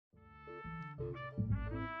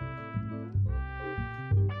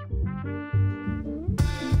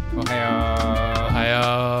Ohayo.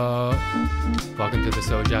 Welcome to the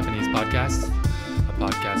So Japanese podcast, a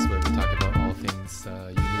podcast where we talk about all things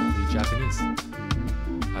uniquely Japanese.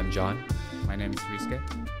 I'm John. My name is Ryusuke.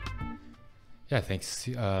 Yeah, thanks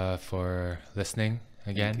for listening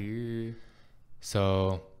again. Thank you.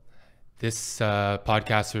 So this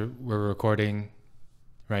podcast we're recording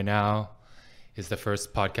right now is the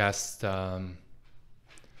first podcast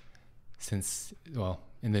since,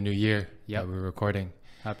 in the new year that we're recording.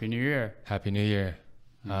 Happy New Year. Happy New Year.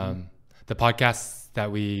 The podcasts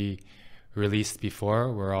that we released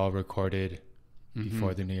before were all recorded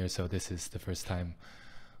before the New Year, so this is the first time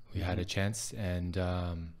we had a chance, and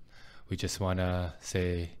we just want to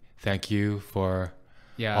say thank you for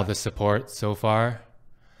all the support so far.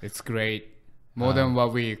 It's great. More than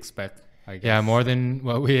what we expect, I guess. Yeah, more than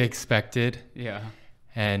what we expected. Yeah.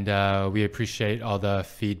 And we appreciate all the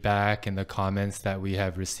feedback and the comments that we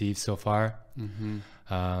have received so far.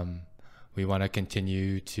 We want to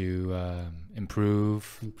continue to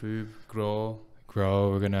improve, grow.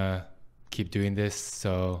 We're going to keep doing this.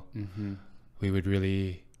 So we would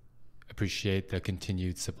really appreciate the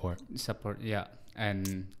continued support. Yeah.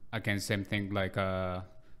 And again, same thing, like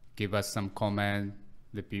give us some comment,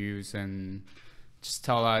 reviews, and just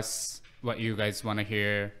tell us what you guys want to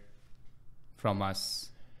hear from us.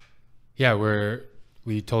 Yeah,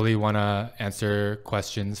 we totally want to answer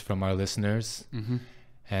questions from our listeners.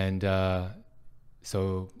 And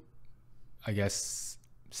so I guess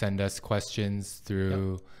send us questions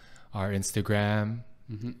through our Instagram,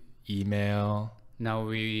 email. Now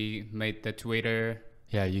we made the Twitter.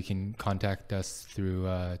 Yeah, you can contact us through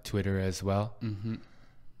Twitter as well.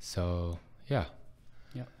 So, yeah.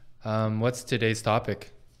 What's today's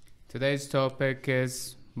topic? Today's topic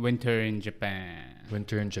is winter in Japan.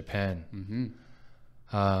 Winter in Japan.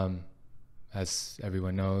 As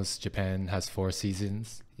everyone knows, Japan has 4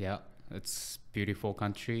 seasons. Yeah, it's beautiful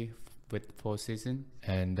country with 4 seasons.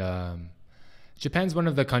 And Japan's one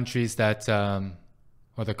of the countries that,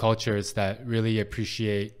 or the cultures that really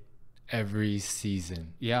appreciate every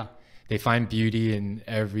season. Yeah. They find beauty in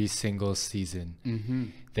every single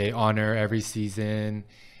season. They honor every season.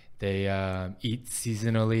 They eat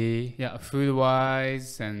seasonally. Yeah,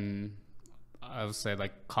 food-wise and I would say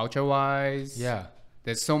like culture-wise. Yeah.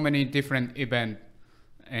 There's so many different events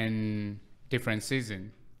in different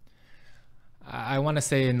seasons. I want to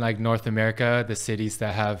say in like North America, the cities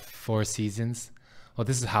that have 4 seasons, well,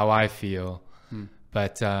 this is how I feel.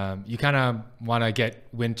 But you kind of want to get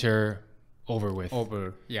winter over with.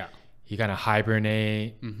 Yeah. You kind of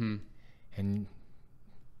hibernate and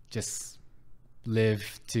just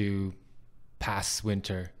live to pass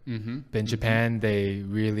winter. But in Japan, they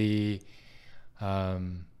really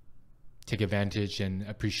take advantage and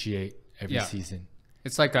appreciate every season.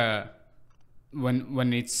 It's like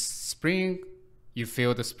when it's spring, you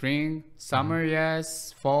feel the spring, summer,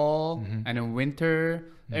 yes, fall, and then winter.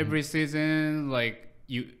 Every season, like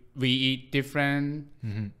we eat different.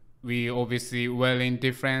 We obviously wearing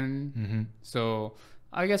different. So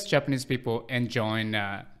I guess Japanese people enjoy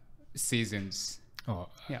seasons. Oh,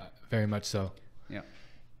 yeah, very much so. Yeah.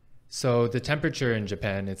 So the temperature in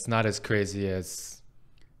Japan, it's not as crazy as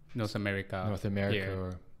North America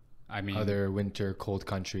or other winter cold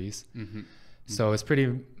countries. So it's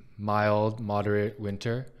pretty mild, moderate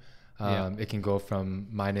winter. It can go from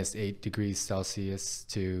 -8 degrees Celsius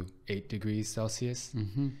to 8 degrees Celsius.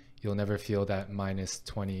 You'll never feel that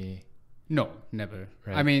 -20. No, never.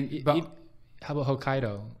 Right? I mean, but how about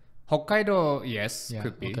Hokkaido? Hokkaido, yes, Yeah,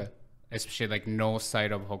 could be. okay. Especially like north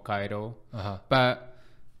side of Hokkaido. But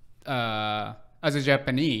as a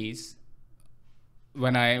Japanese,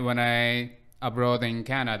 when I abroad in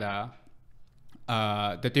Canada,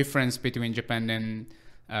 the difference between Japan and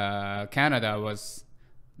Canada was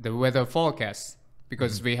the weather forecast,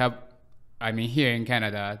 because we have, here in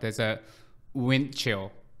Canada, there's a wind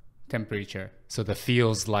chill temperature. So the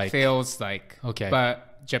feels like. Okay.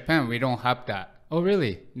 But Japan, we don't have that. Oh,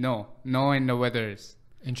 really? No in the weathers.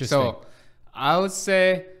 Interesting. So I would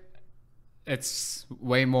say it's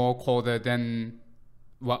way more colder than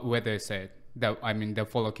what weather said. The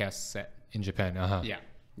forecast said. In Japan,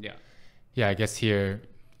 Yeah, I guess here,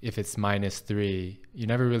 if it's -3, you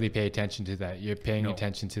never really pay attention to that. You're paying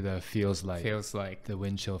attention to the feels like. The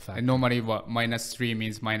wind chill factor. And normally what, -3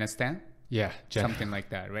 means -10? Yeah. Something like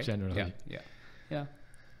that, right? Generally. Yeah.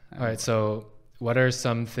 All right, so what are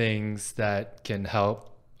some things that can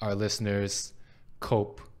help our listeners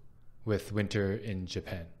cope with winter in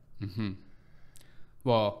Japan?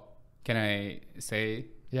 Well, can I say?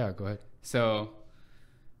 Yeah, go ahead. So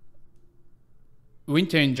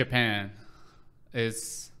winter in Japan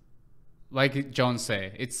is, like John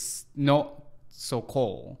said, it's not so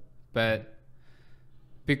cold, but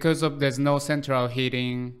because of there's no central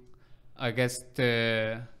heating, I guess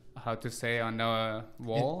how to say on the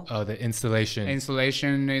wall? The insulation.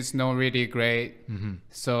 Insulation is not really great.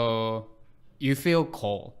 So you feel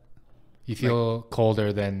cold. You feel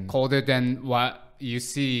colder than what you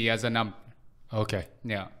see as a number. Okay.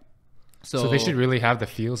 Yeah. So they should really have the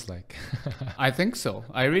feels like. I think so.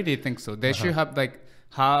 I really think so. They should have like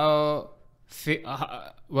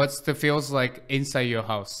what's the feels like inside your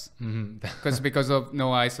house. Because of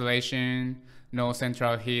no isolation, no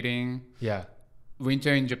central heating. Yeah.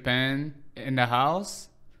 Winter in Japan, in the house,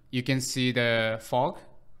 you can see the fog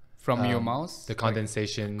from your mouth. The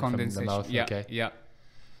condensation from the mouth. Yeah, okay. Yeah.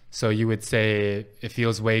 So you would say it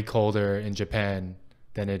feels way colder in Japan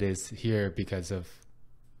than it is here because of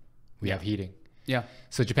we have heating. Yeah.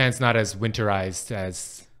 So Japan's not as winterized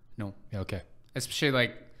as... No. Okay. Especially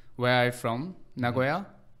like where I'm from, Nagoya,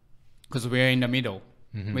 because we're in the middle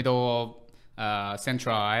of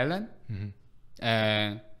Central Island.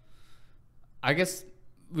 And I guess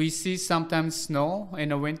we see sometimes snow in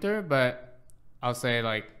the winter, but I'll say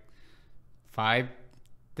like 5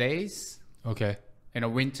 days. Okay. In a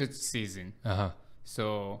winter season.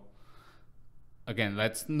 So again,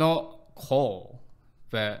 that's not cold,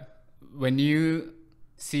 but when you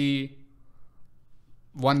see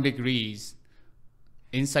 1 degrees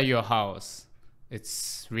inside your house,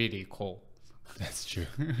 it's really cold. That's true.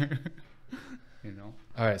 You know.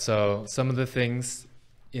 All right. So some of the things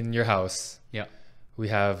in your house, we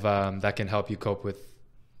have that can help you cope with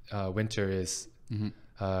winter is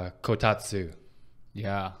kotatsu.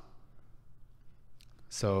 Yeah.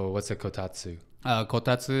 So what's a kotatsu?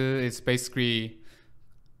 Kotatsu is basically,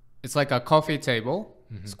 it's like a coffee table,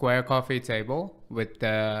 square coffee table with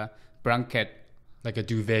the blanket. Like a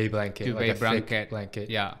duvet blanket. Like a thick blanket.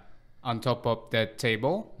 Yeah. On top of the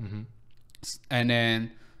table. And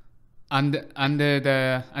then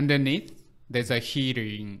underneath, there's a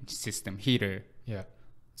heating system, heater. Yeah.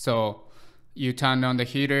 So you turn on the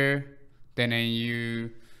heater, then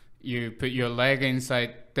you put your leg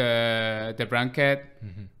inside the blanket.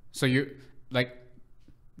 So you like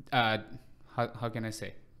how can I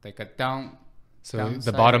say, like a down. So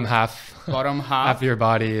the bottom half of your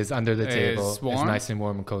body is under the table. It's nice and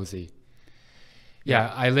warm and cozy.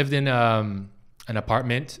 Yeah, I lived in an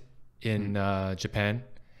apartment in Japan,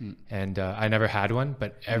 and I never had one,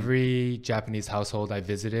 but every Japanese household I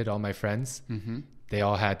visited, all my friends, they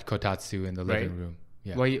all had kotatsu in the living room.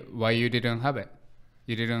 Yeah. Why you didn't have it?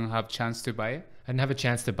 You didn't have chance to buy it? I didn't have a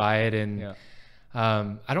chance to buy it, and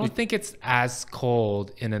I don't think it's as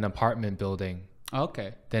cold in an apartment building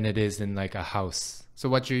than it is in like a house. So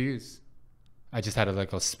what you use? I just had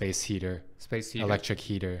a space heater. Electric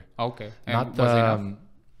heater. Okay. And not the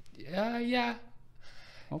yeah.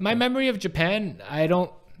 Okay. My memory of Japan, I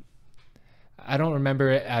don't remember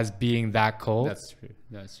it as being that cold. That's true.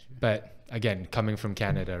 But again, coming from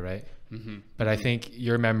Canada, right? But I think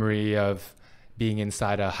your memory of being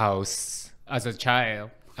inside a house as a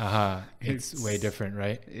child, it's way different,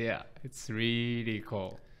 right? Yeah, it's really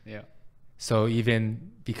cold. Yeah. So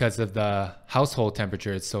even because of the household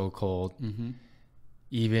temperature, it's so cold.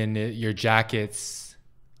 Even your jackets,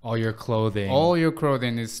 all your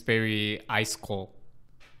clothing is very ice cold,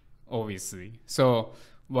 obviously. So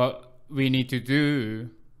what we need to do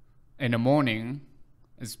in the morning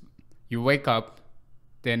is you wake up,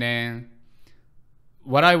 then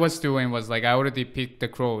what I was doing was like I already picked the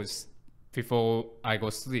clothes before I go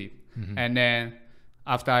sleep. And then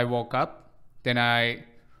after I woke up, then I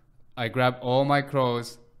grab all my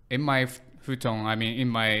clothes in my futon, in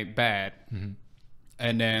my bed,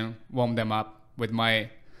 and then warm them up with my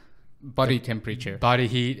body temperature. Body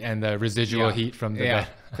heat and the residual heat from the bed.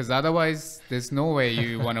 Because otherwise, there's no way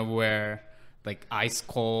you want to wear like ice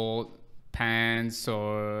cold pants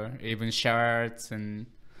or even shirts. And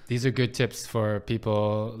these are good tips for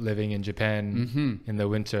people living in Japan in the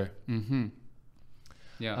winter.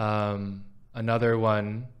 Yeah. Another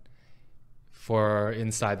one for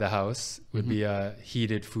inside the house would be a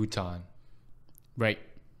heated futon. Right.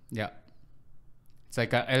 Yeah. It's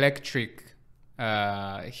like an electric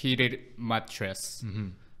heated mattress.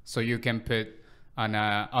 So you can put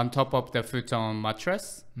on top of the futon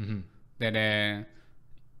mattress, then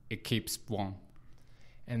it keeps warm.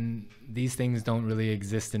 And these things don't really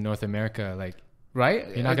exist in North America, right?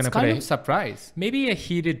 You're not it's gonna kind of surprise. Maybe a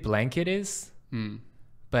heated blanket is,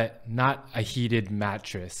 but not a heated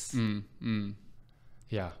mattress.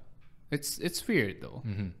 Yeah, it's weird though,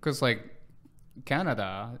 because like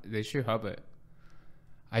Canada, they should have it.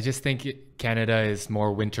 I just think Canada is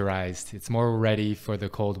more winterized. It's more ready for the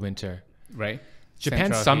cold winter. Right.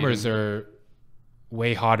 Japan's Central summers heating. are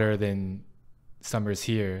way hotter than summers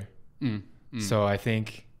here. So I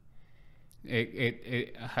think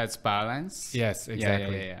It has balance. yes,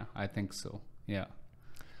 exactly. Yeah. I think so. Yeah.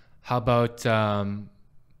 How about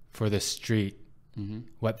for the street?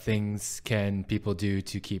 What things can people do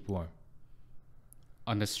to keep warm?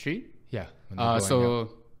 On the street. Yeah. when they're going out. So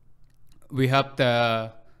we have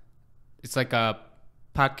it's like a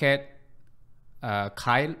packet.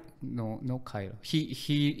 Kail. No kail.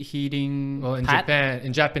 Heating. Well, in pad? Japan,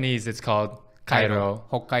 in Japanese, it's called kairo,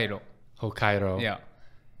 Hokkaido. hokairo. Yeah.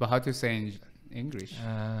 But how to say in English?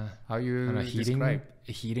 How you I don't know, describe?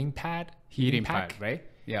 a heating pad? Heating pack? pad, right?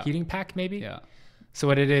 Yeah. Heating pack, maybe? Yeah. So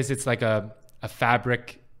what it is, it's like a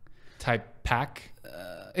fabric type pack.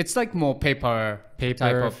 It's like more paper type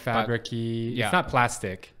Paper, of fabric-y. Yeah. It's not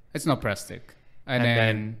plastic. It's not plastic. And, And then,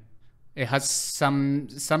 then, it has some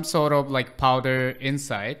sort of like powder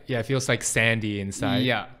inside. yeah, it feels like sandy inside.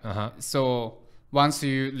 Yeah. Uh-huh. So once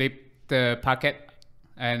you lift the packet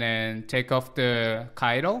and then take off the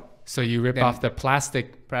kairo, So you rip Then off the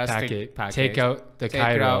plastic packet, package, take out the take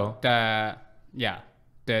kairo, out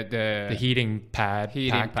the heating pad,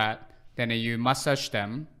 heating pack. pad. Then you massage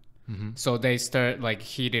them, so they start like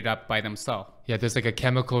heat it up by themselves. Yeah, there's like a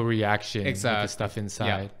chemical reaction Exactly. with the stuff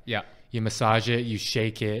inside. Yeah. You massage it, you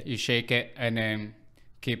shake it. You shake it and then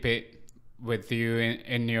keep it with you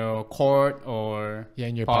in your coat or Yeah,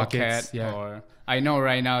 in your pocket. pockets, yeah. Or I know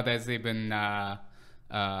right now there's even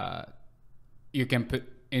you can put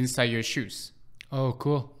inside your shoes. Oh,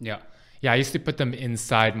 cool. Yeah. Yeah, I used to put them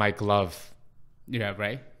inside my glove, Yeah.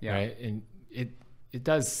 Right. Yeah. right? And it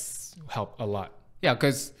does help a lot. Yeah.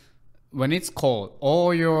 Because when it's cold,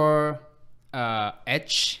 all your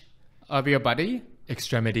edge of your body,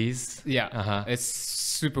 Extremities. Uh-huh. it's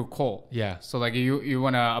super cold. Yeah. So like you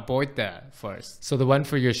wanna avoid that first. So the one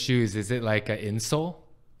for your shoes, is it like an insole?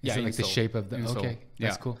 Is Yeah, it like the insole. shape of the... Insole. Okay,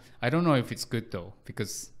 that's Yeah. cool. I don't know if it's good though,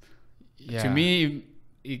 because Yeah. to me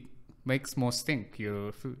it makes more stink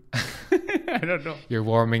your food. I don't know. You're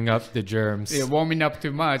warming up the germs. You're warming up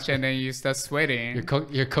too much and then you start sweating.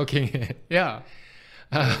 You're cooking it. Yeah.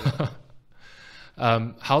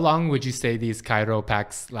 How long would you say these Cairo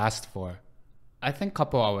packs last for? I think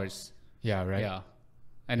couple hours. Yeah, right? Yeah.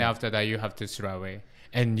 And after that you have to throw away.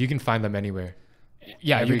 And you can find them anywhere.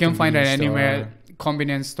 Yeah, Every you can find it convenience anywhere,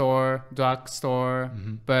 convenience store, drug store,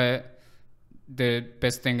 Mm-hmm. but the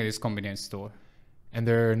best thing is convenience store. And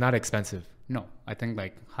they're not expensive. No, I think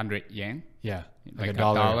like 100 yen, Yeah, like a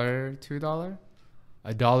dollar. $2.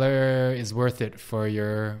 $1 is worth it for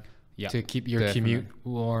your Yeah, to keep your definitely. commute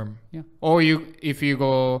warm. Yeah. Or if you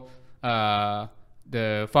go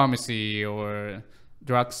the pharmacy or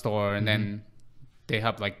drugstore and then they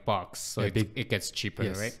have like box, so Mm-hmm. Yeah, it gets cheaper,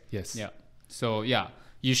 Yes, right? yes. Yeah. So yeah,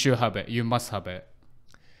 you should have it. You must have it.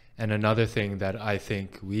 And another thing that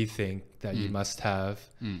we think that Mm. you must have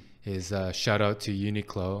is shout out to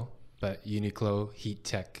Uniqlo, but Uniqlo Heat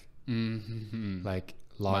Tech, like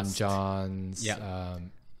Lon Must. John's, Yeah.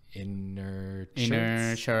 inner Inner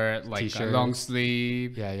shirts. shirt, like a T-shirt. long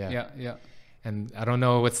sleeve. Yeah. Yeah. And I don't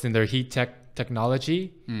know what's in their heat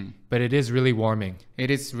technology, Mm. but it is really warming.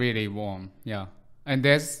 It is really warm. Yeah. And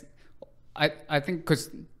there's, I think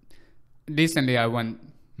because recently I went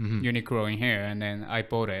Uniqlo in here and then I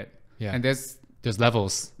bought it. Yeah. And there's There's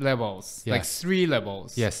levels. levels, like Yes. 3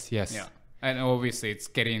 levels. Yes. Yeah. And obviously it's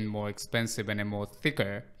getting more expensive and then more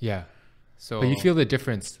thicker. Yeah. So But you feel the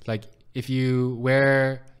difference. Like if you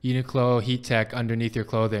wear Uniqlo Heat Tech underneath your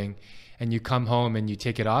clothing and you come home and you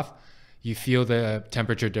take it off, you feel the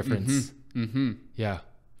temperature difference. Yeah.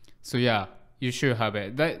 So yeah, you should have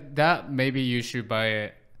it. That maybe you should buy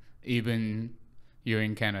it even you're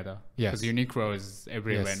in Canada. Yes. Because Uniqlo is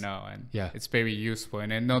everywhere Yes. now and Yeah. it's very useful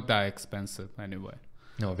and then not that expensive anyway.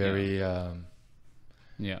 No, very, Yeah.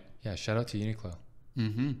 yeah, shout out to Uniqlo.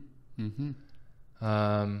 Mm-hmm.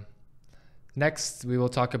 Next, we will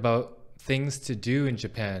talk about things to do in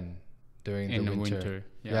Japan during In the the winter. winter,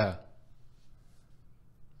 yeah. Yeah.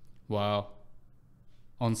 Wow.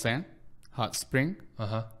 Onsen, hot spring,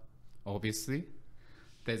 Uh-huh. obviously.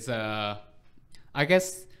 There's I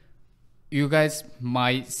guess you guys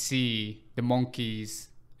might see the monkeys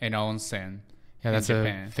in onsen. Yeah, that's in a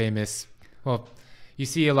Japan. famous. Well, you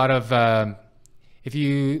see a lot of. If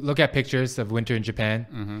you look at pictures of winter in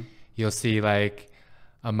Japan, you'll see like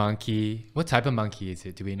a monkey. What type of monkey is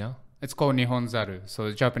it? Do we know? It's called Nihonzaru,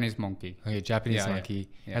 so Japanese monkey. Okay, Japanese Yeah, yeah. monkey.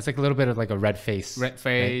 Yeah. Has like a little bit of like a red face. Red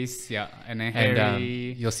face, yeah, and then And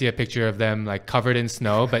hairy. you'll see a picture of them like covered in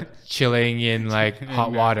snow, but chilling in like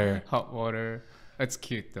hot water. Hot water. That's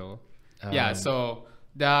cute though. Yeah, so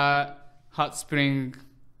the hot spring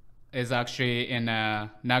is actually in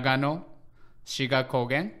Nagano, Shiga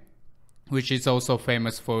Kogen, which is also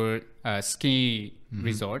famous for ski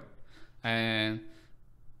resort. And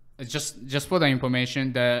just for the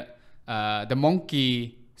information, the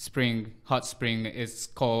monkey spring, hot spring, is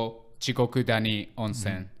called Jigokudani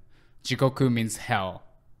Onsen. Jigoku means hell.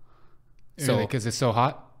 So because it's so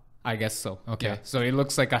hot? I guess so. Okay. Yeah. So it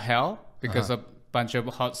looks like a hell because a bunch of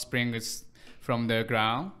hot spring is from the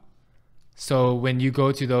ground. So when you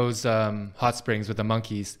go to those hot springs with the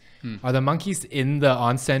monkeys, are the monkeys in the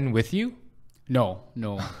onsen with you? No.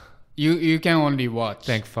 You can only watch.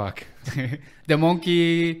 Thank fuck. The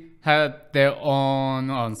monkey had their own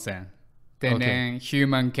onsen. Then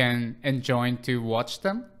human can enjoy to watch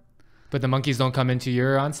them. But the monkeys don't come into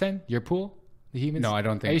your onsen, your pool? The humans? No, I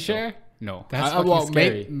don't think so. Are you sure? No. That's fucking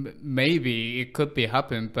scary. Maybe it could be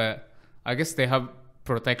happen, but I guess they have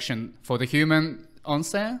protection. For the human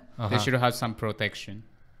onsen, they should have some protection.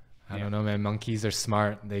 I don't know, man. Monkeys are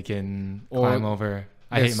smart. They can climb over.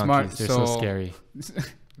 I hate smart, monkeys. They're so scary.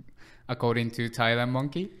 According to Thailand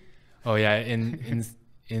monkey? Oh, yeah.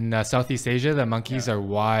 In Southeast Asia, the monkeys are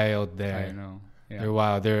wild there. I know. Yeah. They're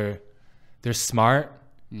wild. They're smart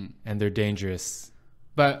and they're dangerous.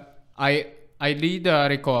 But I read the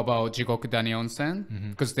article about Jigokudani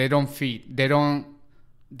Onsen because they don't feed.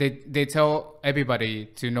 They tell everybody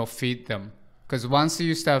to not feed them. Because once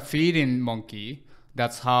you start feeding monkey,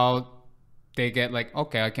 that's how they get like,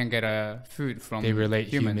 okay, I can get a food from They relate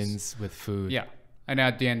humans with food. Yeah. And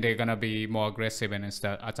at the end, they're going to be more aggressive and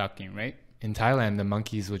start attacking, right? In Thailand, the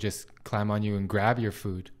monkeys will just climb on you and grab your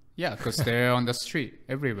food. Yeah, because they're on the street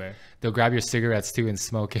everywhere. They'll grab your cigarettes too and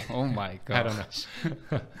smoke it. Oh my God. I don't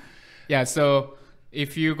know. Yeah, so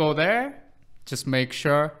if you go there, just make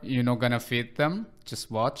sure you're not going to feed them.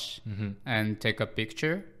 Just watch and take a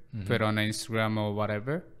picture, put on Instagram or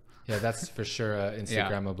whatever. Yeah, that's for sure an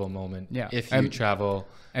Instagrammable moment. Yeah. If you travel.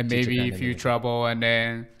 And maybe if you travel and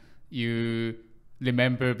then you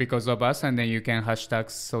remember because of us, and then you can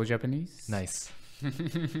hashtag So Japanese. Nice.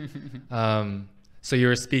 So you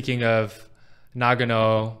were speaking of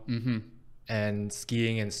Nagano and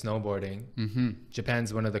skiing and snowboarding.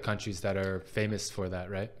 Japan's one of the countries that are famous for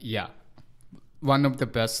that, right? Yeah. One of the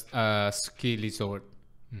best ski resort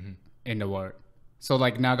in the world. So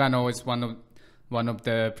like Nagano is one of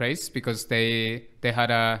the place because they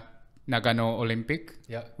had a Nagano Olympic,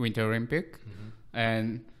 Winter Olympic,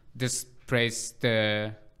 and this place,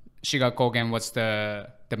 the Shiga Kogen, was the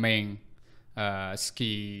main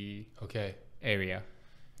ski area.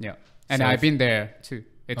 Yeah, and So I've been there too.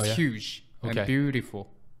 It's huge and Okay. beautiful.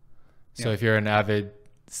 So if you're an avid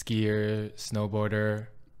skier, snowboarder,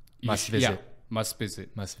 must visit. Yeah, must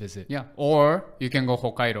visit. Must visit. Yeah, or you can go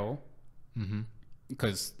Hokkaido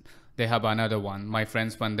because they have another one. My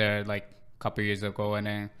friends went there like a couple years ago, and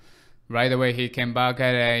then right away he came back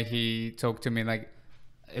and he talked to me like,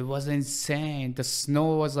 it was insane. The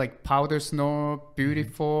snow was like powder snow,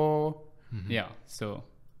 beautiful. Yeah, so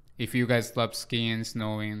if you guys love skiing,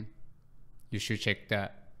 snowing, you should check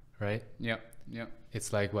that. Right? Yeah.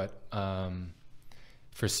 It's like what?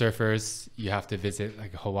 For surfers, you have to visit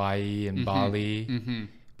like Hawaii and Bali.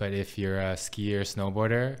 But if you're a skier,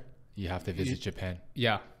 snowboarder, you have to visit Japan.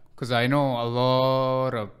 Yeah, because I know a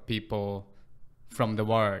lot of people from the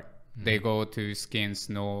world, they go to ski and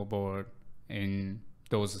snowboard in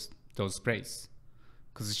those places.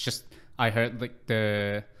 Because it's just, I heard like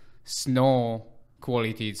the snow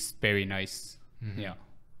quality is very nice. Yeah.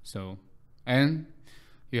 So, and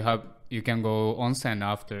you can go onsen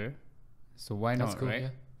after. So why not, cool, right?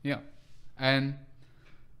 Yeah. And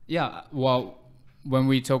yeah, well, when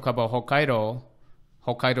we talk about Hokkaido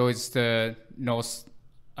is the north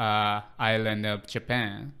island of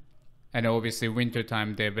Japan. And obviously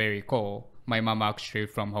wintertime, they're very cold. My mom actually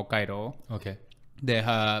from Hokkaido. Okay. They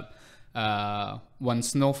have one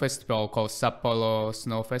snow festival called Sapporo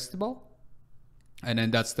Snow Festival. And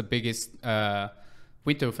then that's the biggest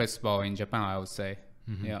winter festival in Japan, I would say.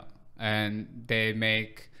 Yeah. And they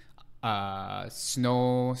make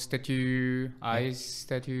snow statue, ice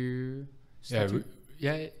statue.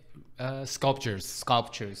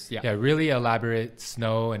 Sculptures. Yeah. Really elaborate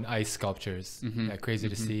snow and ice sculptures. Yeah, crazy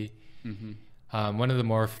to see. One of the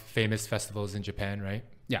more famous festivals in Japan, right?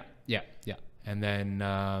 Yeah. And then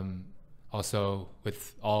also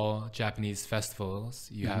with all Japanese festivals,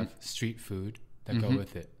 you have street food that go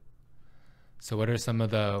with it. So what are some of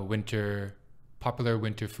the popular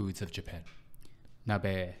winter foods of Japan?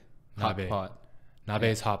 Nabe. Hot pot. Nabe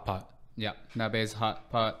is hot pot. Yeah, nabe is hot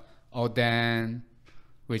pot. Oden,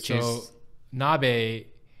 which is... Nabe,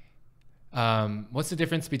 What's the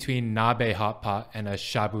difference between nabe hot pot and a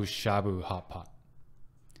shabu shabu hot pot?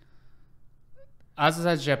 As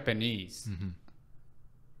a Japanese,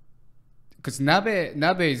 because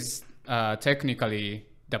nabe is technically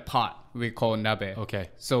the pot we call nabe. Okay.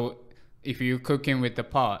 So if you cooking with the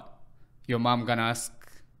pot, your mom gonna ask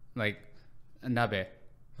like nabe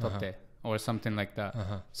totte or something like that.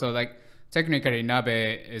 So like technically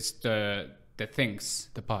nabe is the things,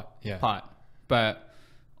 The pot, yeah. pot. But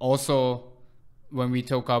also when we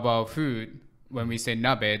talk about food, when we say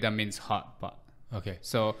nabe, that means hot pot. Okay.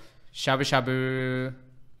 So shabu shabu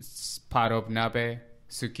is part of nabe,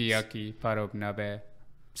 sukiyaki part of nabe.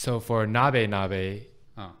 So for nabe,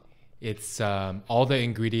 it's all the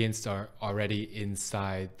ingredients are already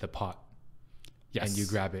inside the pot. Yes. And you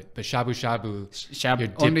grab it. But shabu shabu,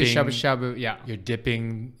 only shabu shabu, yeah. you're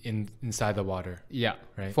dipping inside the water. Yeah.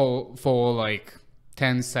 Right. For like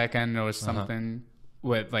 10 seconds or something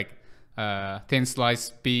with like thin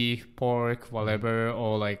sliced beef, pork, whatever,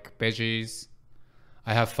 or like veggies.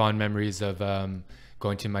 I have fond memories of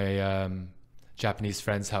going to my Japanese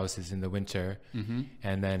friends' houses in the winter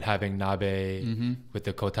and then having nabe with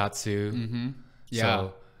the kotatsu. Yeah.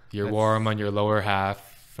 So you're warm on your lower half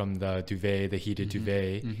from the duvet, the heated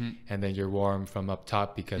duvet, and then you're warm from up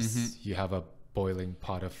top because you have a boiling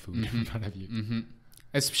pot of food in front of you.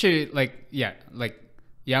 Especially like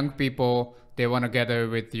young people, they want to gather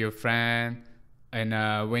with your friend in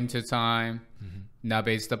winter time. Nabe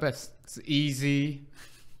is the best. It's easy.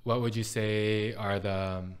 What would you say are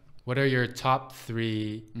what are your top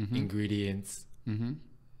 3 ingredients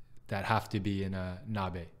that have to be in a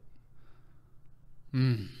nabe?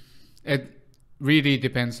 It really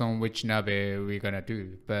depends on which nabe we're gonna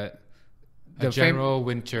do, but A general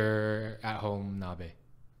winter at home nabe.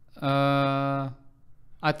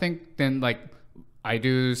 I think then like I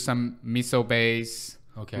do some miso base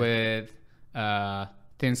with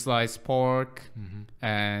thin sliced pork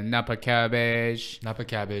and napa cabbage. Napa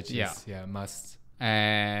cabbage is must.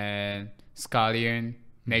 And scallion,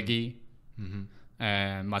 negi,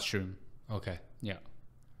 and mushroom. Okay. Yeah.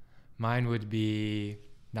 Mine would be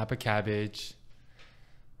napa cabbage,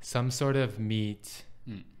 some sort of meat,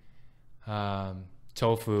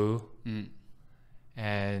 tofu,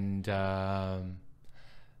 and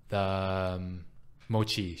the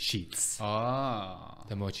mochi sheets.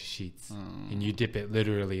 The mochi sheets. And you dip it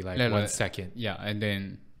literally like 1 second. Yeah, and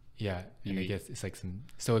then and I guess it's like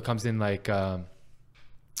so it comes in like a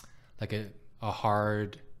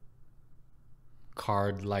hard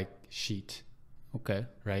card-like sheet. Okay.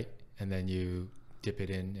 Right? And then you dip it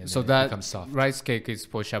in and so then that it becomes soft. Rice cake is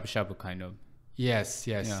for shabu shabu kind of. Yes.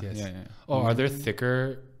 Yeah. Oh, are there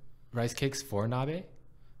thicker rice cakes for nabe?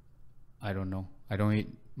 I don't know. I don't eat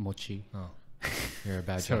mochi. Oh, you're a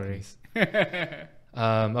bad Sorry. Japanese.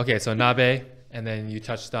 Okay, so nabe, and then you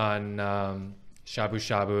touched on shabu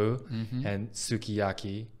shabu and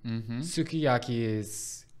sukiyaki. Sukiyaki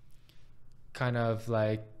is kind of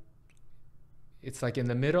like, it's like in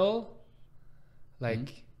the middle,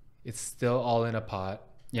 like it's still all in a pot.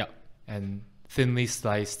 Yeah. And thinly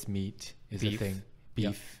sliced meat is Beef. a thing. Beef.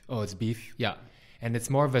 Yeah. Oh, it's beef? Yeah. And it's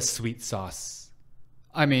more of a sweet sauce.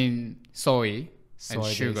 I mean, soy and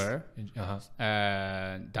sugar,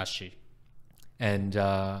 dashi. And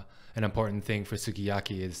an important thing for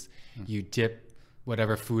sukiyaki is you dip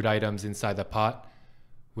whatever food items inside the pot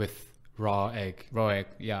with raw egg. Raw egg,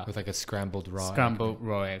 yeah. With like a scrambled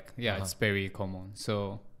raw egg. Yeah, it's very common.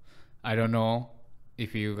 So I don't know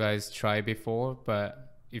if you guys tried before,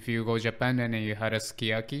 but if you go Japan and you had a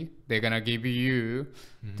sukiyaki, they're gonna give you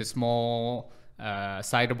the small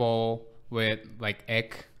side bowl with like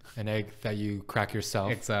egg. An egg that you crack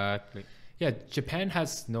yourself. Exactly. Yeah, Japan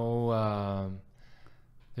has no...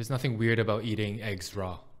 there's nothing weird about eating eggs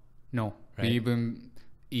raw. No, right? We even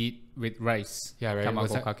eat with rice. Yeah, right.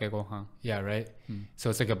 Tamago kake gohan. Yeah, right. So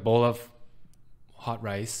it's like a bowl of hot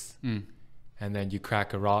rice, and then you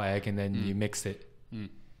crack a raw egg, and then you mix it.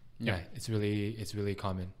 Yeah, it's really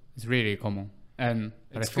common. It's really common, and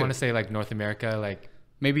but if you want to say like North America, like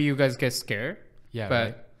maybe you guys get scared. Yeah,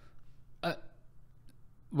 but right.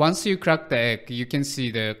 Once you crack the egg, you can see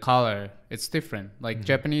the color. It's different. Like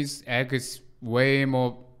Japanese egg is way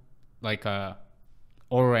more like a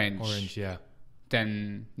orange, yeah,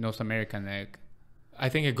 than North American egg. I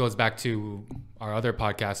think it goes back to our other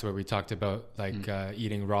podcast where we talked about like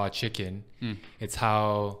eating raw chicken. It's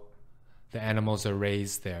how the animals are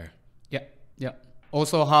raised there. Yeah.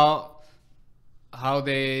 Also, how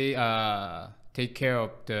they take care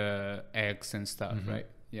of the eggs and stuff, right?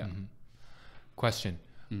 Yeah. Question: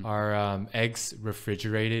 are eggs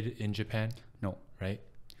refrigerated in Japan? No. Right?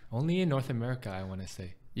 Only in North America, I want to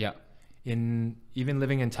say. Yeah. even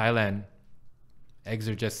living in Thailand, eggs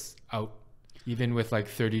are just out, even with like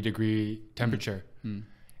 30-degree temperature.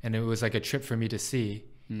 And it was like a trip for me to see,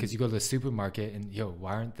 because you go to the supermarket and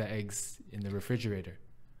why aren't the eggs in the refrigerator?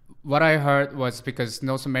 What I heard was because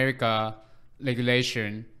North America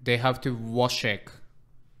regulation, they have to wash egg.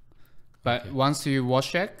 But once you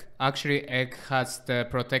wash egg, actually egg has the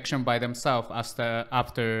protection by themselves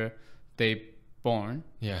after they born.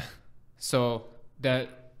 Yeah. So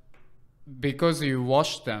because you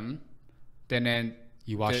wash them, then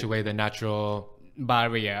you wash away the natural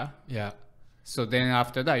barrier. Yeah. So then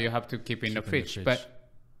after that, you have to keep in the fridge. But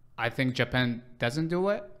I think Japan doesn't do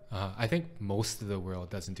it. I think most of the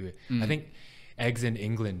world doesn't do it. I think eggs in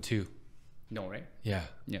England too. No, right? Yeah.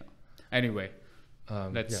 Yeah. Anyway,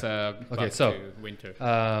 let's back to winter.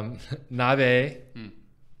 Nabe,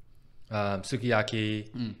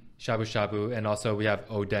 sukiyaki, shabu shabu, and also we have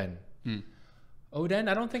oden. Oden,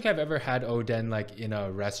 I don't think I've ever had oden like in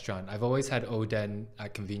a restaurant. I've always had oden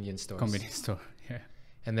at convenience stores. Convenience store, yeah.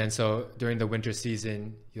 And then so during the winter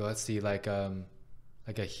season, you'll see like a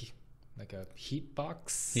heat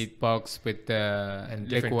box. Heat box with the and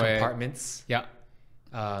different liquid compartments. Yeah.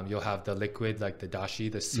 You'll have the liquid, like the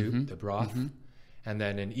dashi, the soup, the broth. And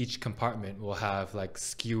then in each compartment, we'll have like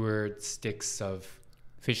skewered sticks of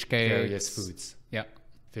fish cakes, various foods. Yeah.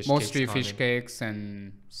 Mostly fish cakes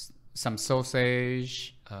and some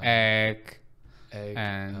sausage, egg,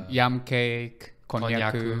 and yam cake,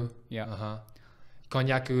 konnyaku. Yeah.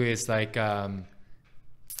 Konnyaku is like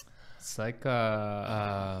it's like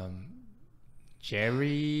a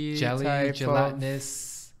jelly,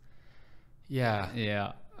 gelatinous. Yeah.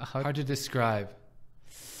 Yeah. Hard to describe,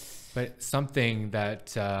 but something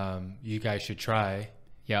that you guys should try.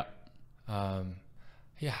 Yeah.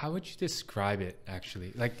 Yeah. How would you describe it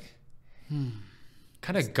actually? Like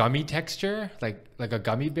kind of gummy texture, like a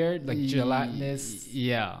gummy bear, like gelatinous.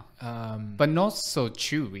 Yeah. But not so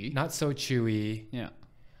chewy. Not so chewy. Yeah.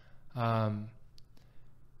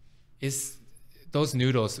 Is those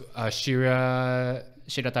noodles shirataki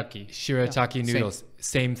noodles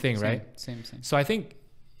same thing, right? Same. So I think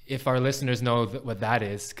if our listeners know what that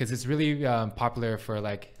is, because it's really popular for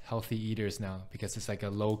like healthy eaters now, because it's like a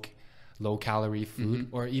low calorie food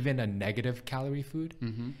or even a negative calorie food.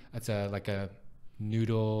 It's like a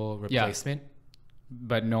noodle replacement,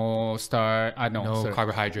 but no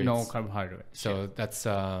carbohydrates. No carbohydrates. So that's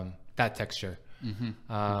that texture.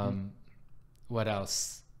 What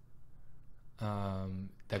else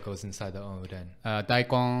that goes inside the oden?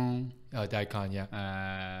 Daikon. Daikon, yeah.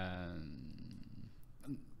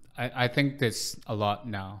 I think there's a lot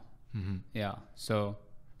now. Yeah. So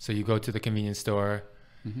you go to the convenience store.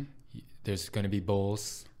 There's going to be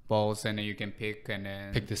bowls, and then you can pick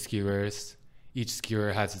the skewers. Each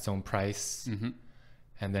skewer has its own price,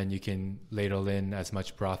 and then you can ladle in as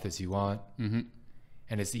much broth as you want,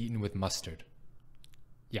 and it's eaten with mustard.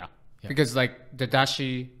 Yeah. Because like the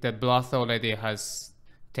dashi, the broth already has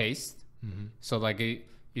taste, so like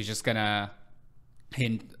you're just gonna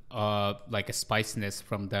hint like a spiciness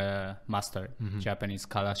from the mustard, Japanese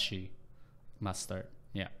karashi mustard.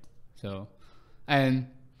 Yeah. So, and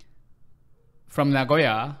from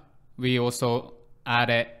Nagoya, we also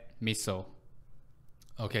added miso.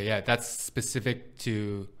 Okay, yeah, that's specific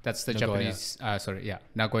to that's the Nagoya. Japanese.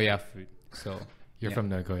 Nagoya food. So you're from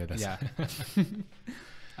Nagoya, that's yeah.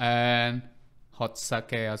 And hot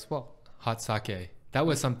sake as well. Hot sake. That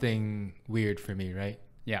was something weird for me, right?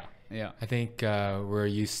 Yeah. I think we're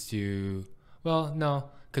used to, well, no,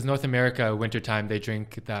 because North America, wintertime, they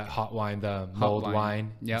drink that hot wine, the mulled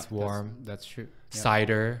wine. Yeah, it's warm. That's true. Yeah.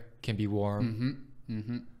 Cider can be warm.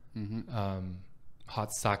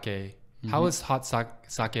 Hot sake. How is hot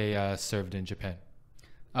sake served in Japan?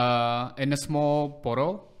 In a small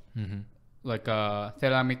bottle, like a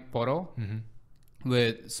ceramic bottle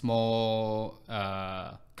with small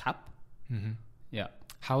cup. Yeah.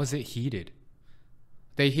 How is it heated?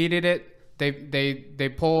 They heated it. They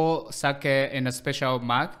pour sake in a special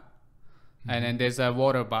mug, and then there's a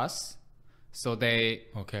water bath. So they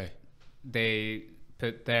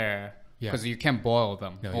put there because you can't boil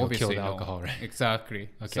them. No, obviously, you'll kill the alcohol, right? Exactly.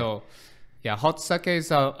 Okay. So yeah, hot sake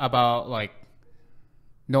is about like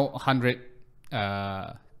 100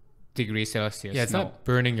 degrees Celsius. Yeah, it's not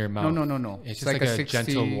burning your mouth. No. It's just like a 60,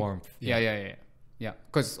 gentle warmth. Yeah.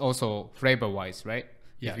 Because also flavor-wise, right?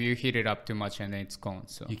 Yeah. If you heat it up too much and it's gone,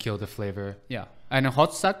 so you kill the flavor. Yeah, and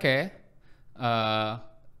hot sake.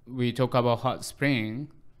 We talk about hot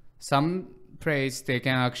spring. Some place they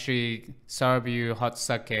can actually serve you hot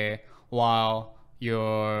sake while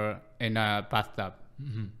you're in a bathtub.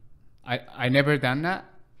 I never done that,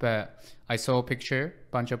 but I saw a picture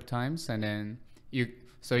bunch of times, and then you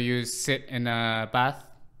sit in a bath,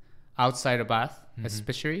 outside a bath,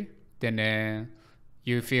 especially, then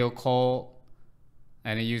you feel cold,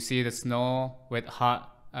 and you see the snow with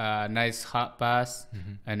nice hot bath,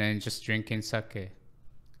 and then just drinking sake.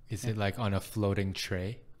 Is it like on a floating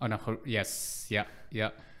tray? Yes, yeah,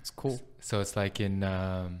 it's cool. So it's like in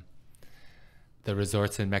the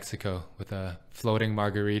resorts in Mexico with a floating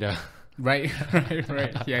margarita. Right.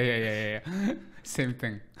 Yeah. Same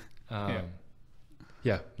thing.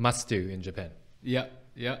 Yeah, must do in Japan. Yeah.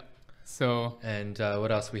 So and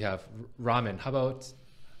what else we have? Ramen. How about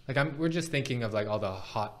we're just thinking of like all the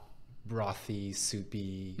hot, brothy,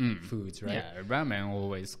 soupy foods, right? Yeah, ramen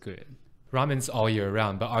always good. Ramen's all year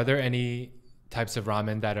round, but are there any types of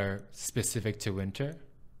ramen that are specific to winter?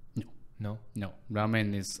 No.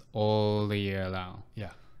 Ramen is all the year round.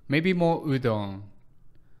 Yeah. Maybe more udon.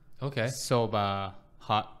 Okay. Soba,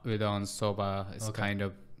 hot udon soba is kind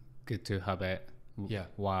of good to have it. Yeah.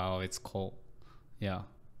 While it's cold. Yeah.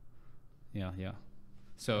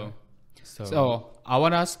 So I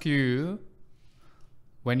want to ask you,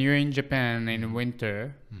 when you're in Japan in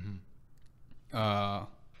winter, how?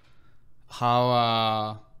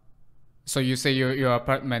 So you say your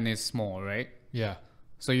apartment is small, right? Yeah.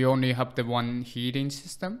 So you only have the one heating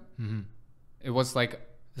system. It was like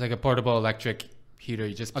it's like a portable electric heater.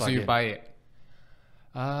 You just plug so you in. buy it.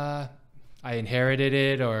 I inherited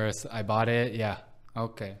it or I bought it. Yeah.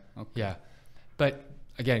 Okay. Yeah. But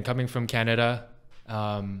again, coming from Canada,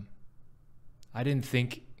 I didn't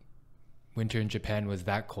think winter in Japan was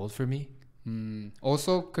that cold for me.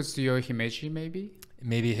 Also, because you're Himeji, maybe?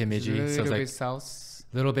 Maybe Himeji. A little so bit south.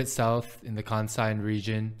 A little bit south in the Kansai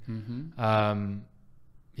region. And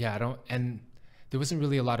there wasn't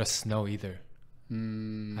really a lot of snow either. I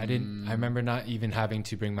remember not even having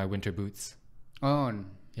to bring my winter boots. Oh.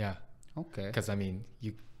 Yeah. Okay. Because,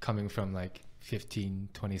 you coming from like 15,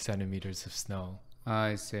 20 centimeters of snow.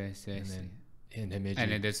 I see. Then in Himeji.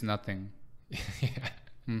 And it is nothing.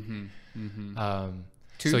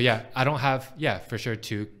 So yeah, I don't have, for sure,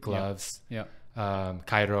 two gloves. Yeah.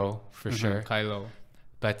 Kairo, for sure. Kairo.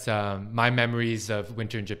 But my memories of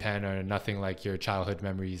winter in Japan are nothing like your childhood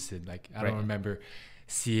memories. And I don't remember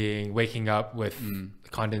waking up with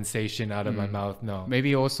condensation out of my mouth. No.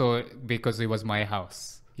 Maybe also because it was my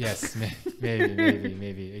house. Yes,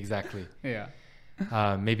 maybe. Exactly. Yeah.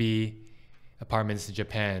 Maybe apartments in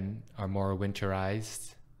Japan are more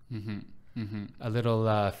winterized. A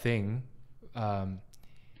little thing.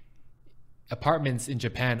 Apartments in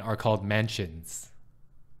Japan are called mansions.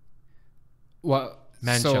 Well,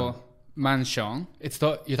 mansion. So mansion.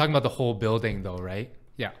 You're talking about the whole building, though, right?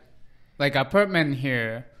 Yeah. Like apartment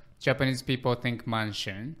here, Japanese people think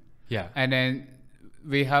mansion. Yeah. And then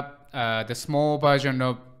we have the small version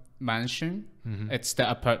of mansion. It's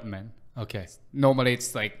the apartment. Okay. Normally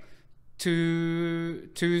it's like two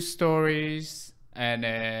stories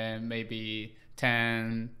and maybe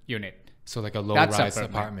 10 unit. So like a low-rise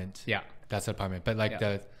apartment. Yeah. That's an apartment. But like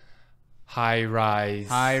the high-rise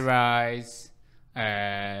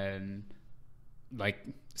and like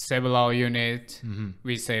several unit,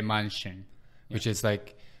 we say mansion. Which is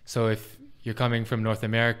like, so if you're coming from North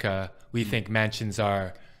America, we think mansions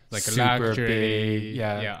are like super luxury, big.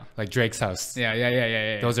 Yeah. Like Drake's house.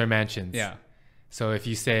 Yeah. Those are mansions. Yeah. So if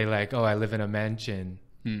you say like, oh, I live in a mansion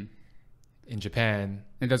in Japan.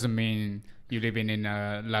 It doesn't mean you're living in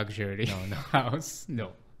a luxury house.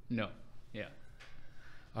 No. Yeah.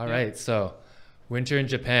 All right. So winter in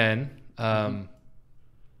Japan,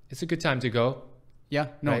 it's a good time to go. Yeah,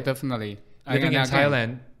 no, right? Definitely. Living in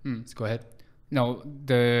Thailand. Let's go ahead. No,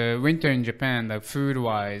 the winter in Japan, like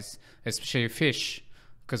food-wise, especially fish,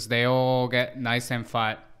 because they all get nice and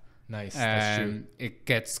fat. Nice, that's true. It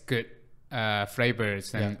gets good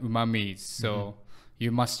flavors and umamis. So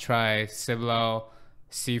you must try several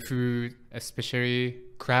seafood, especially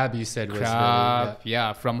crab. You said was crab.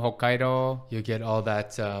 Really, from Hokkaido. You get all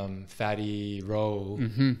that fatty roe.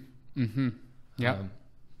 Yeah.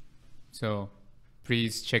 So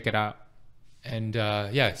please check it out. And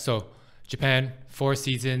so Japan, 4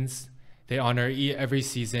 seasons. They honor every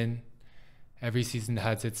season. Every season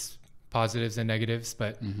has its positives and negatives,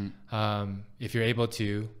 but if you're able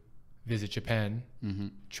to visit Japan,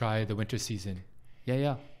 try the winter season.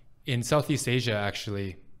 Yeah. In Southeast Asia,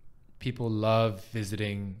 actually, people love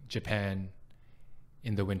visiting Japan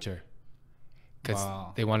in the winter because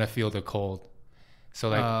they want to feel the cold. So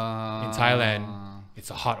like in Thailand, it's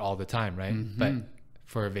hot all the time, right? But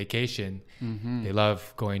for a vacation, they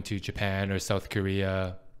love going to Japan or South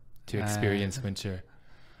Korea to experience winter.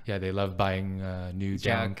 Yeah, they love buying new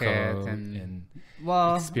down Jacket coat and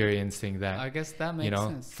experiencing that. I guess that makes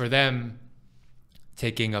sense. For them,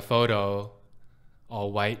 taking a photo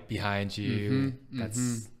all white behind you,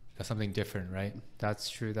 that's something different, right? That's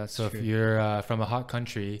true. So if you're from a hot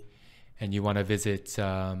country and you want to visit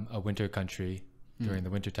a winter country during the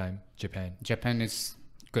winter time, Japan is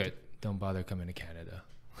good. Don't bother coming to Canada.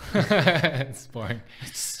 It's boring.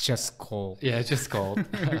 It's just cold. Yeah, it's just cold.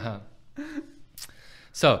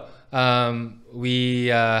 So we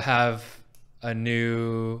have a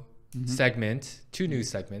new segment, 2 new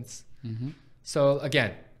segments. So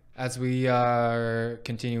again, as we are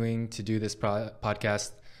continuing to do this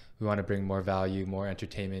podcast, we want to bring more value, more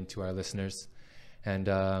entertainment to our listeners. And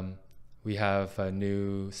we have a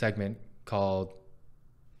new segment called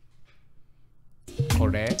こ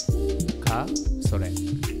れかそれ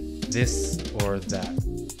This or That.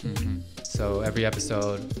 So every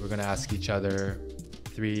episode, we're going to ask each other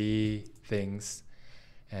 3 things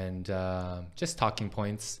and just talking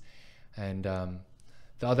points. And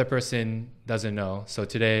the other person doesn't know. So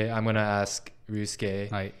today I'm going to ask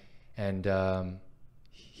Ryusuke. And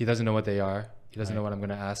he doesn't know what they are. He doesn't know what I'm going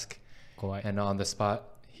to ask. And on the spot,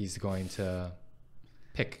 he's going to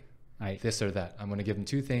pick this or that. I'm going to give him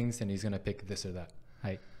 2 things and he's going to pick this or that.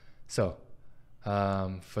 So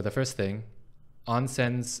for the first thing,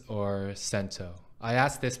 onsens or sento. I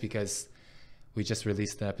asked this because we just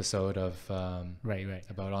released an episode of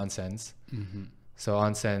about onsens. So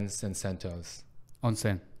onsens and sentos.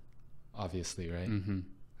 Onsen. Obviously, right?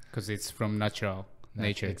 Because it's from nature.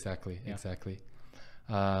 Exactly.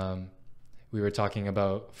 We were talking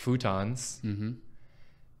about futons.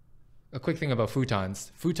 A quick thing about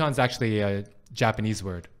futons. Futon's actually a Japanese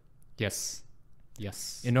word. Yes.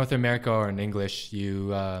 In North America or in English,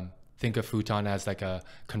 you think of futon as like a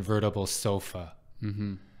convertible sofa.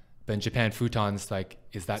 But in Japan, futon's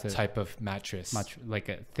is that type of mattress. Like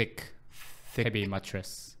a thick, heavy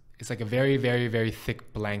mattress. It's like a very, very, very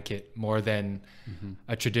thick blanket, more than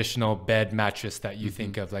a traditional bed mattress that you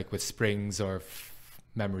think of like with springs or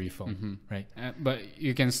memory foam, right? But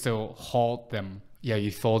you can still hold them. Yeah,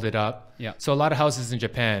 you fold it up. Yeah. So a lot of houses in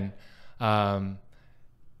Japan,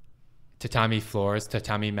 tatami floors,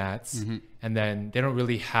 tatami mats, and then they don't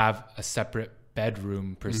really have a separate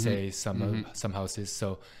bedroom per se. Some houses.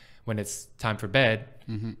 So when it's time for bed,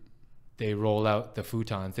 they roll out the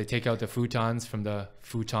futons. They take out the futons from the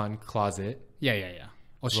futon closet.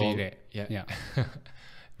 Oshire.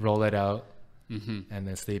 Roll it out, and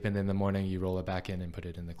then sleep. And then in the morning, you roll it back in and put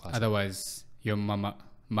it in the closet. Otherwise, your mother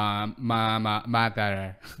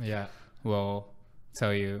will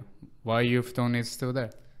tell you why your futon is still there.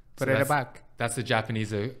 Put it back. That's the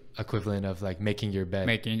Japanese equivalent of like making your bed.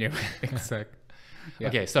 Exactly.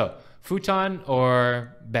 Okay, so futon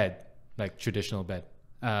or bed, like traditional bed.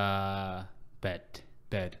 Bed.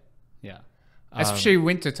 Yeah. Especially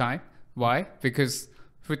winter time. Why? Because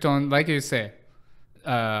futon, like you say,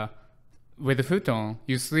 with the futon,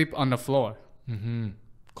 you sleep on the floor.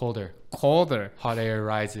 Colder. Hot air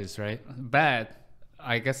rises, right? Bed,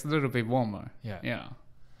 I guess a little bit warmer. Yeah.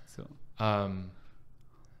 So.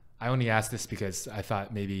 I only asked this because I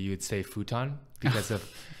thought maybe you'd say futon because of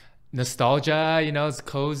nostalgia. It's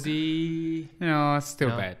cozy. It's still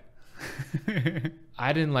bad.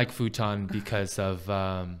 I didn't like futon because of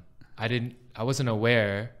I wasn't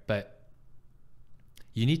aware, but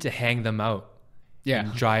you need to hang them out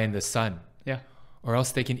and dry in the sun. Or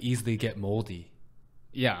else they can easily get moldy.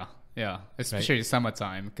 Especially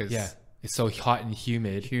summertime because it's so hot and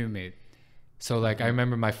humid. So I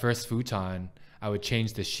remember my first futon, I would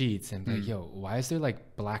change the sheets and be like, yo, why is there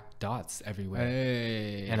like black dots everywhere?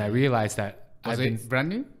 And I realized that was it brand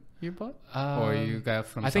new you bought? Or you got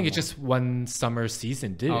from I think it's just one summer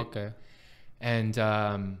season did it. And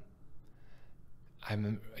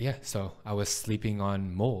so I was sleeping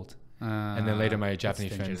on mold. And then later my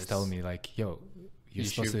Japanese friends told me like, yo, you're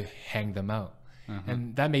supposed to hang them out.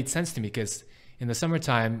 And that made sense to me because in the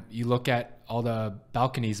summertime, you look at all the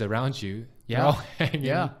balconies around you. They're all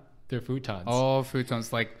hanging their futons. All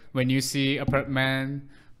futons. Like when you see apartment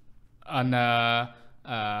on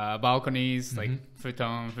balconies, like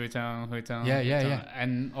futon. Yeah.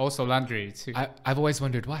 And also laundry too. I've always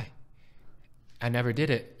wondered why. I never did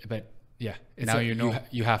it, but now you know.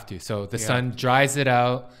 You have to. So the sun dries it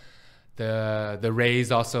out. The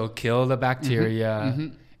rays also kill the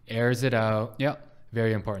bacteria, airs it out.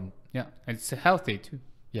 Very important. It's healthy too.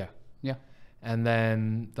 Yeah. And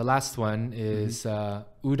then the last one is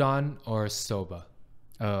udon or soba.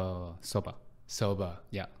 Soba. Soba.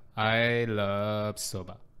 I love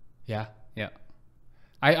soba. Yeah.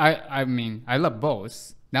 I mean, I love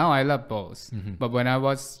both. Now I love both. But when I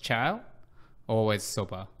was child, always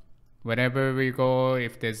soba. Whenever we go,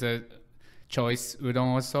 if there's a choice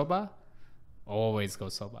udon or soba, always go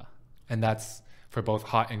soba. And that's for both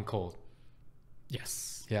hot and cold.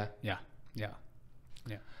 Yes. Yeah. Yeah.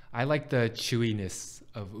 I like the chewiness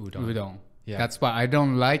of udon. Yeah. That's why I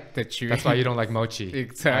don't like the chewy. That's why you don't like mochi.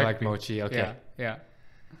 Exactly. I like mochi. Okay. Yeah.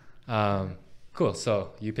 Cool.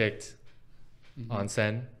 So you picked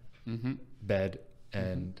onsen, bed,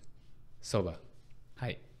 and soba.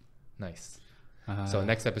 Hi. Nice. So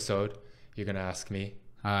next episode, you're going to ask me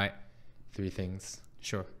Hi. 3 things.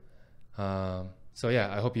 Sure. So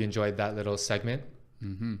yeah, I hope you enjoyed that little segment.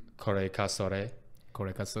 Kore ka sore.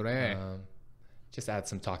 Kore ka sore. Just add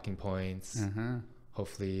some talking points.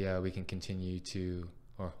 Hopefully we can continue to,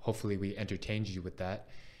 or hopefully we entertained you with that.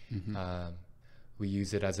 We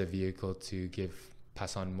use it as a vehicle to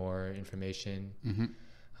pass on more information.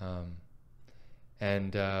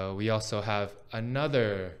 And we also have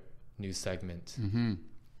another new segment.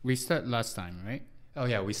 We started last time, right? Oh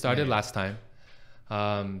yeah, we started last time.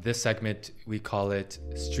 This segment, we call it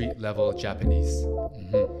Street Level Japanese.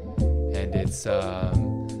 And it's,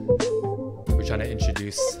 we're trying to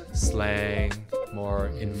introduce slang, more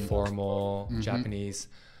informal Japanese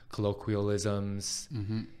colloquialisms,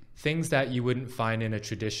 things that you wouldn't find in a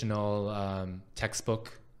traditional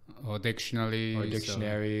textbook or dictionary.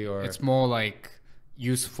 Or it's more like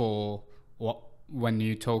useful when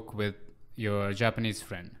you talk with your Japanese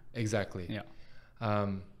friend. Exactly. Yeah.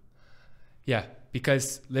 Yeah,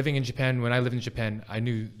 because living in Japan, when I lived in Japan, I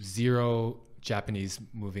knew 0 Japanese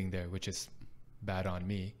moving there, which is bad on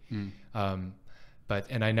me.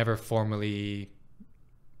 And I never formally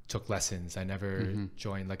took lessons. I never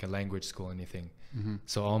joined like a language school or anything.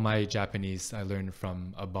 So all my Japanese I learned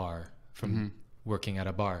from a bar, from working at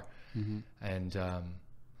a bar. And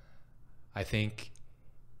I think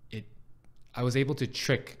I was able to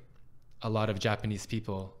trick a lot of Japanese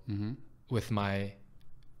people with my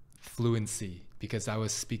fluency because I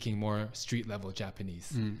was speaking more street level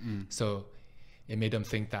Japanese. So it made them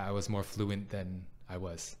think that I was more fluent than I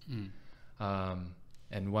was.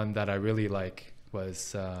 And one that I really like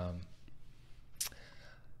was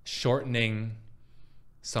shortening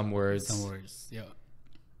some words.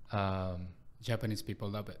 Yeah. Japanese people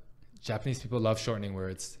love it. Japanese people love shortening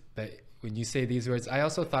words. But when you say these words, I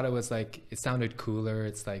also thought it was like, it sounded cooler.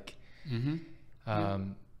 It's like,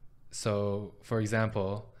 so for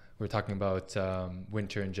example, we're talking about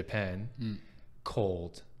winter in Japan,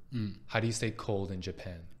 cold. How do you say cold in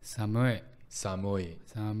Japan? Samui. Samui.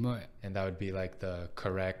 And that would be like the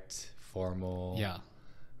correct formal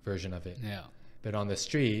version of it. Yeah. But on the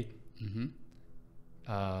street,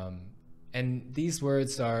 and these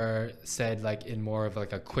words are said like in more of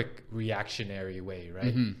like a quick reactionary way,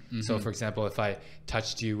 right? So for example, if I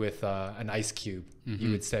touched you with an ice cube,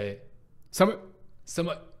 you would say Samui.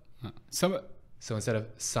 Samui. Samui. So instead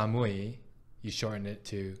of samui, you shorten it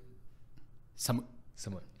to Samui.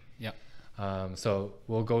 Samui. Yeah. So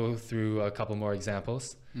we'll go through a couple more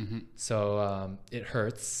examples. So it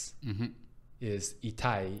hurts is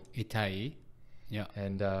itai. Itai. Yeah.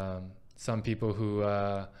 And some people who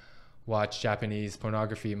watch Japanese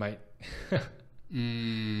pornography might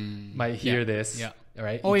hear this. Yeah.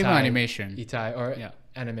 Right? Or even animation. Itai or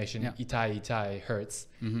animation. Yeah. Itai hurts.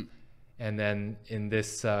 And then in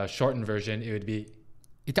this shortened version, it would be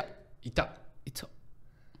ita.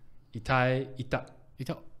 Itai.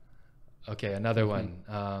 Okay, another one.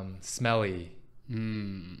 Smelly.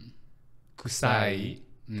 Kusai.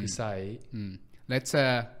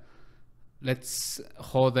 Let's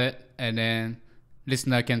hold it, and then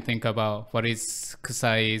listener can think about what is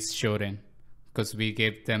kusai is shorten, because we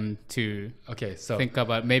gave them to think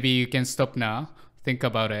about. Maybe you can stop now, think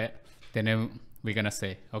about it, then we're gonna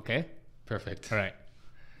say, okay? Perfect. All right,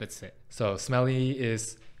 let's say. So smelly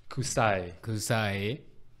is kusai.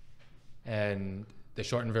 And the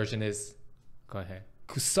shortened version is, go ahead,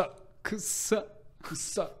 kusa.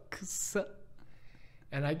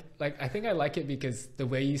 And I think I like it because the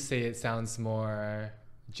way you say it sounds more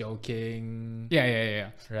joking.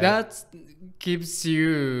 Yeah. Right? That gives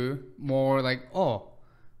you more like, oh,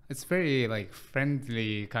 it's very like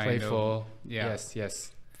friendly kind playful. of. Yeah.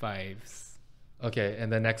 Yes. Vibes. Okay,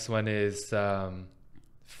 and the next one is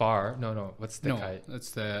far. No, what's the kai?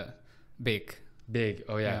 That's the big. Big.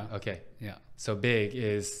 Oh yeah. Okay. Yeah. So big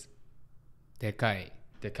is dekai.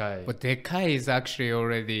 But dekai is actually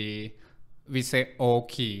already, we say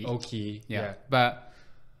oki. Oki. Yeah. But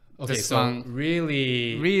okay, this so one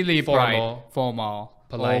really formal,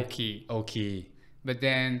 polite. Oki. But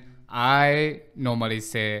then I normally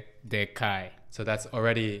say dekai. So that's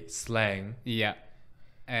already slang. Yeah.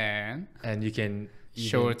 And you can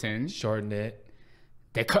shorten it.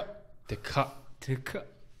 でかでか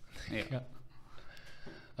Yeah.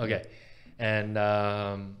 Okay. And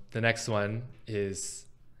the next one is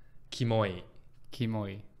kimoi.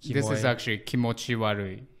 Kimoi. This is actually 気持ち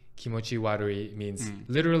悪い. Kimochi warui means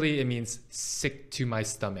literally it means sick to my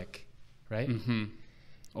stomach, right?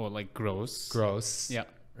 Or like gross. Gross. Yeah.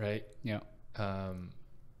 Right? Yeah.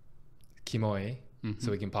 Kimoi.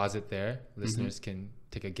 So we can pause it there. Listeners can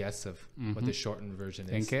take a guess of what the shortened version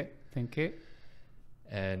is. Think it.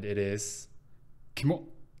 And it is キモ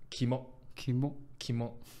kimo. キモ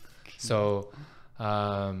Kimo. So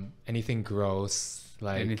anything gross,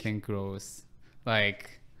 like anything gross.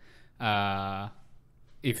 Like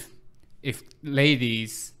if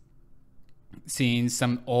ladies seeing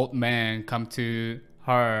some old man come to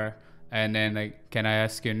her and then like, can I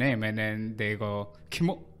ask your name? And then they go,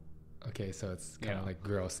 kimo. Okay, so it's kind of like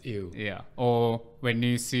gross. Ew. Yeah. Or when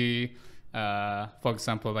you see, for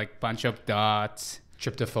example, like bunch of dots.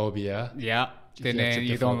 Tryptophobia. Yeah. Then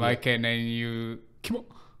you don't like it and then you, kimo.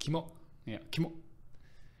 Kimo. Yeah. Kimo.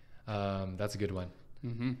 That's a good one.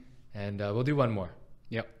 And we'll do one more.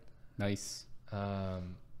 Yep. Nice.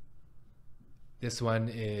 This one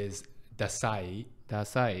is Dasai.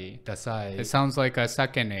 Dasai. Dasai. It sounds like a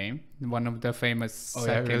sake name. One of the famous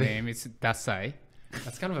sake name is Dasai.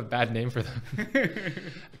 That's kind of a bad name for them.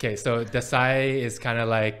 Okay, so Dasai is kind of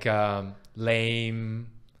like lame,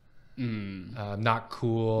 not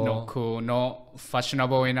cool. Not cool, not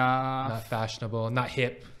fashionable enough. Not fashionable, not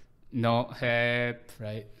hip. Not hip.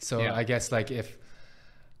 Right? So I guess like if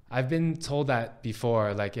I've been told that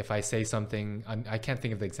before, like if I say something, I can't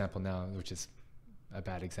think of the example now, which is a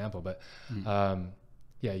bad example, but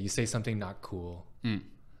you say something not cool.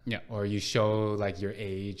 Yeah. Or you show like your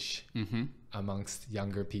age amongst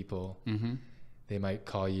younger people. They might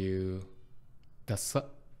call you Dasa.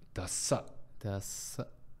 Dasa. Dasa.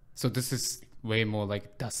 So this is way more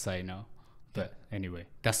like Dasai now. But anyway,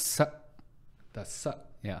 Dasa. Dasa.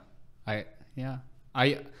 Yeah.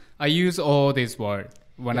 I use all these words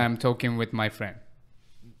when I'm talking with my friend.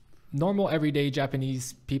 Normal everyday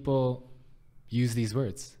Japanese people use these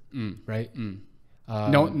words, right?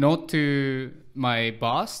 Not to my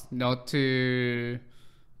boss, not to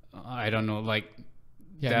I don't know, like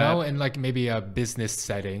no, in like maybe a business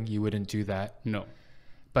setting you wouldn't do that. No.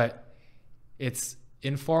 But it's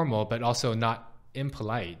informal but also not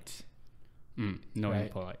impolite. No, right?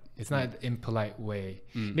 Impolite. It's not an impolite way.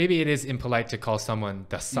 Maybe it is impolite to call someone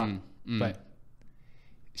dasa, but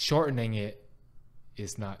shortening it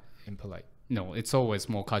is not impolite. No, it's always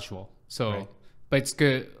more casual. So, but it's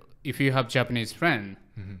good if you have Japanese friend,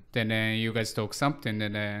 then you guys talk something,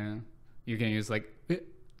 then you can use like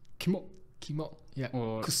kimo,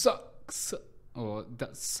 or kusa, or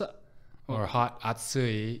dasa, or hot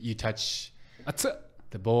atsui. You touch atsu,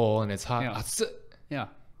 the bowl and it's hot. Yeah. Atsu. Yeah.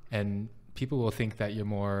 And people will think that you're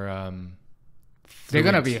more they're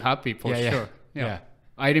gonna be happy for sure. Yeah.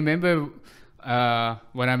 I remember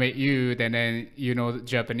when I met you, then you know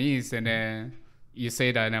Japanese, and then you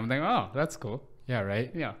say that, and I'm like, oh, that's cool. Yeah,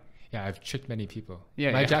 right? Yeah. Yeah, I've tricked many people.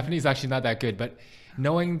 Yeah, My Japanese is actually not that good, but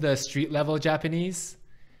knowing the street level Japanese,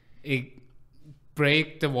 it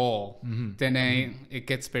break the wall. Then it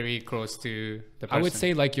gets very close to the person. I would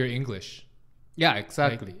say like your English. Yeah,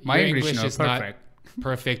 exactly. Like, my your English is not perfect.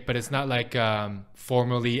 Perfect, but it's not like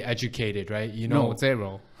formally educated, right? You know, No,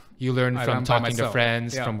 zero. You learn I from learn by talking to myself.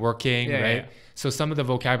 friends, Yeah. from working, Yeah, right? yeah. So some of the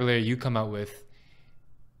vocabulary you come out with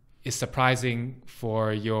is surprising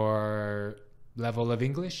for your level of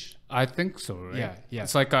English. I think so, right? Yeah.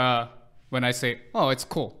 It's like when I say, oh, it's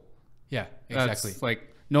cool. Yeah, exactly. That's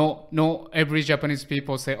like no every Japanese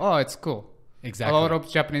people say, oh, it's cool. Exactly. A lot of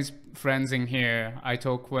Japanese friends in here I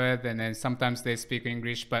talk with, and then sometimes they speak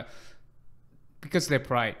English, but because they're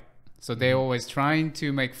pride, so they're always trying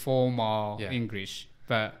to make formal English.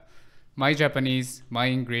 But my Japanese, my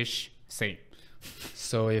English, same.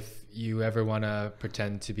 So if you ever want to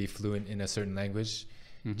pretend to be fluent in a certain language,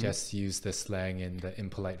 just use the slang and the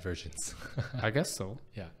impolite versions. I guess so.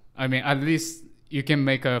 Yeah. I mean, at least you can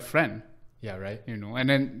make a friend. Yeah, right? You know, and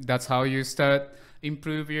then that's how you start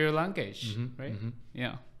improve your language, right?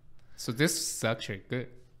 Yeah. So this is actually good.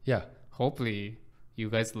 Yeah. Hopefully you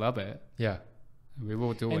guys love it. Yeah. We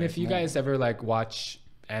will do it. And if you more. guys ever like watch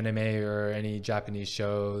anime or any Japanese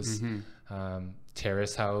shows,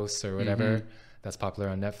 Terrace House or whatever that's popular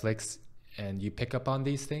on Netflix, and you pick up on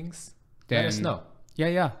these things, let us know.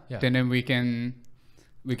 Yeah. Then we can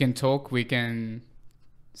talk, we can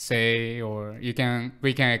say, or we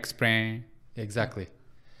can explain. Exactly.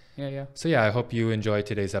 Yeah. So yeah, I hope you enjoyed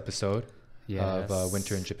today's episode. of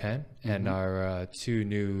winter in Japan, and our two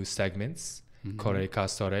new segments, Kore ka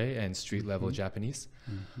sore and Street Level Japanese.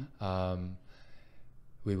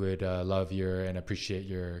 We would love your and appreciate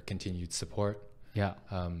your continued support. Yeah.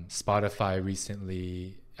 Spotify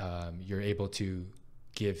recently, you're able to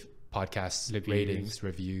give podcast ratings,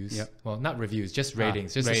 reviews. Yep. Well, not reviews, just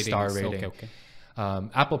ratings, just ratings, a star rating. Okay.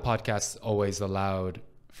 Apple Podcasts always allowed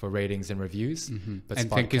for ratings and reviews. But and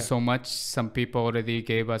thank you so much. Some people already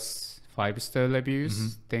gave us 5-star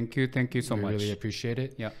reviews. Thank you so much. We really appreciate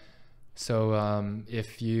it. Yeah. So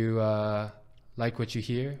if you like what you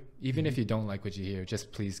hear, even if you don't like what you hear,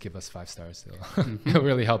 just please give us 5 stars. It'll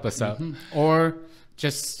really help us out. Or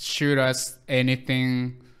just shoot us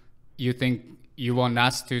anything you think you want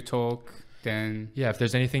us to talk. Then if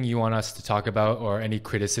there's anything you want us to talk about, or any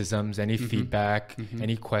criticisms, any feedback,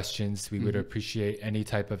 any questions, we would appreciate any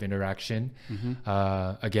type of interaction.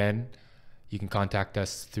 Again, you can contact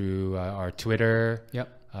us through our Twitter,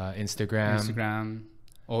 Instagram,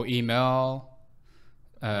 or email.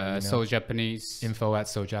 So Japanese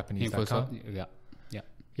info@sojapanese.com.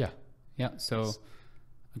 So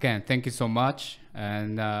again, thank you so much.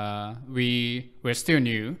 And we're still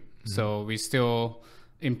new, so we're still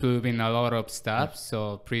improving a lot of stuff.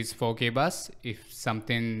 So please forgive us if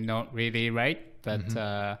something not really right. But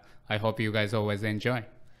I hope you guys always enjoy.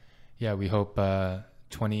 Yeah, we hope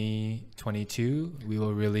 2022 we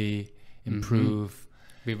will really improve.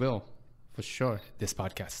 We will, for sure. This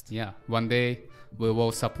podcast. Yeah, one day we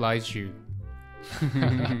will surprise you.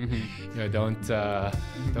 Don't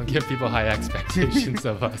give people high expectations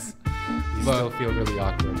of us. You still feel really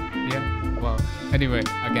awkward. Yeah. Well, anyway,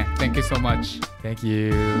 again, thank you so much. Thank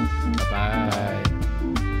you. Bye.